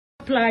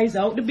supplies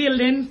out the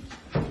building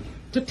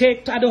to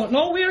take to I don't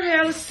know where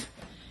else.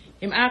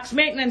 Him asked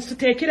maintenance to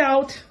take it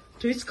out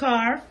to his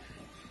car.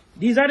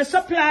 These are the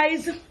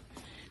supplies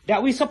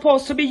that we're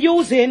supposed to be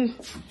using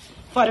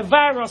for the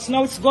virus.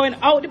 Now it's going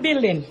out the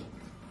building.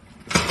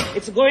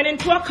 It's going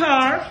into a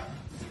car.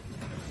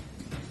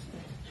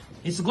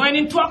 It's going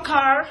into a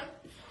car.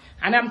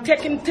 And I'm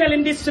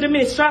telling this to the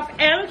Ministry of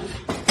Health.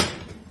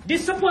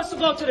 This is supposed to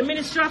go to the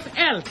Ministry of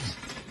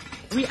Health.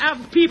 We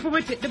have people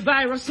with the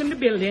virus in the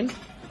building.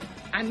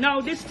 And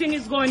now this thing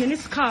is going in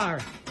his car.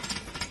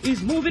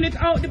 He's moving it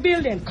out the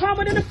building. Come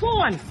on the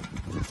phone.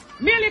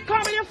 Merely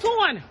come on your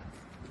phone.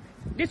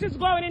 This is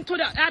going into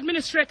the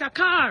administrator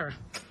car.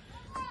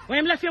 When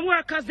him left him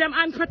workers, them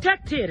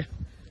unprotected.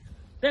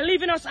 They're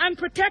leaving us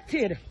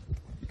unprotected.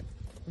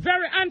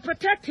 Very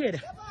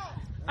unprotected.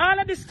 All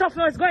of this stuff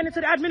now is going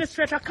into the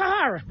administrator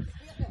car.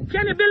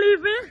 Can you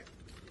believe me?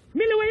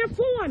 Millie, where your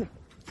phone?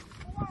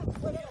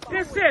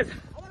 This is.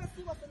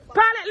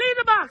 Pilot, leave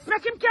the box.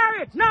 Make him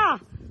carry it. No,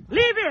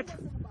 leave it.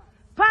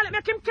 Pilot,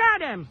 make him carry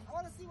them.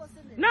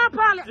 No,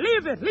 Pilot,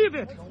 leave it. Leave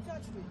it.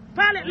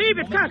 Pilot, leave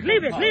it. Cut.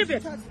 Leave it. Leave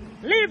it.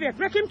 Leave it.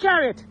 Make him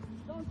carry it.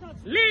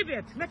 Leave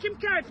it. Make him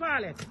carry it,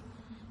 Pilot.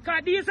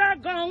 Because these are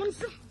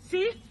gowns.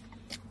 See?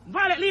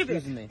 Pilot, leave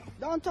it.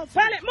 Don't touch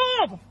Pilot,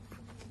 move.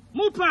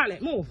 Move,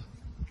 Pilot, move.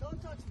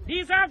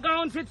 These are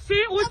gowns.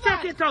 See who's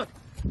taking it out.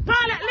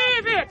 Pilot,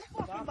 leave it.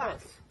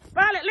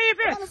 Pilot, leave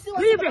it.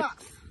 Leave it.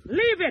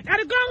 Leave it. Are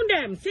the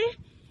gown them? See?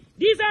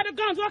 These are the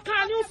gowns. What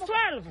call News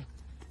 12?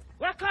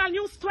 What call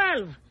News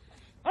 12?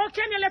 How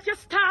can you let your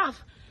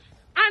staff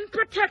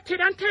unprotected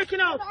and taking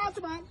out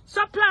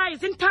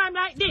supplies in time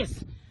like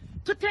this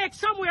to take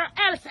somewhere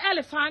else,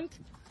 Elephant?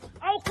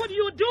 How could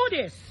you do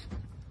this,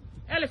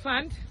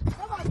 Elephant?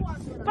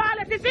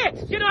 Pilot is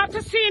it. You don't have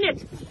to see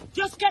it.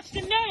 Just catch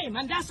the name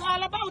and that's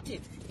all about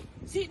it.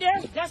 See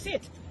there? That's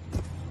it.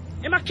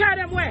 Him a carry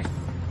them where?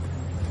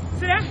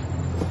 See there?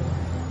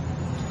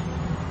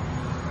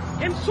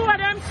 Him show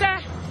them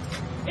say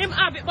him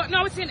have it, but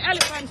now it's in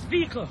Elephant's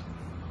vehicle.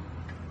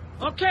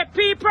 Okay,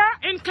 people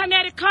in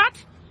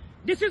Connecticut,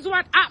 this is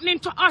what happening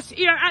to us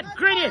here at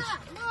Greenwich.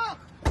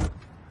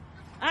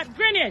 At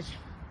Greenwich.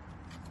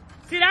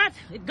 See that?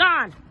 It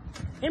gone.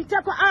 Him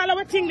take all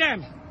our thing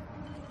them.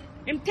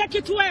 Him take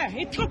it where?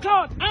 He took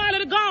out all of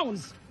the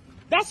gowns.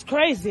 That's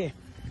crazy.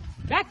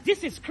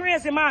 This is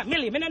crazy, man.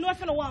 Millie, I don't know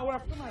if I want to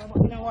work tomorrow,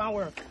 but I don't want to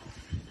work.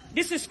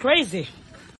 This is crazy.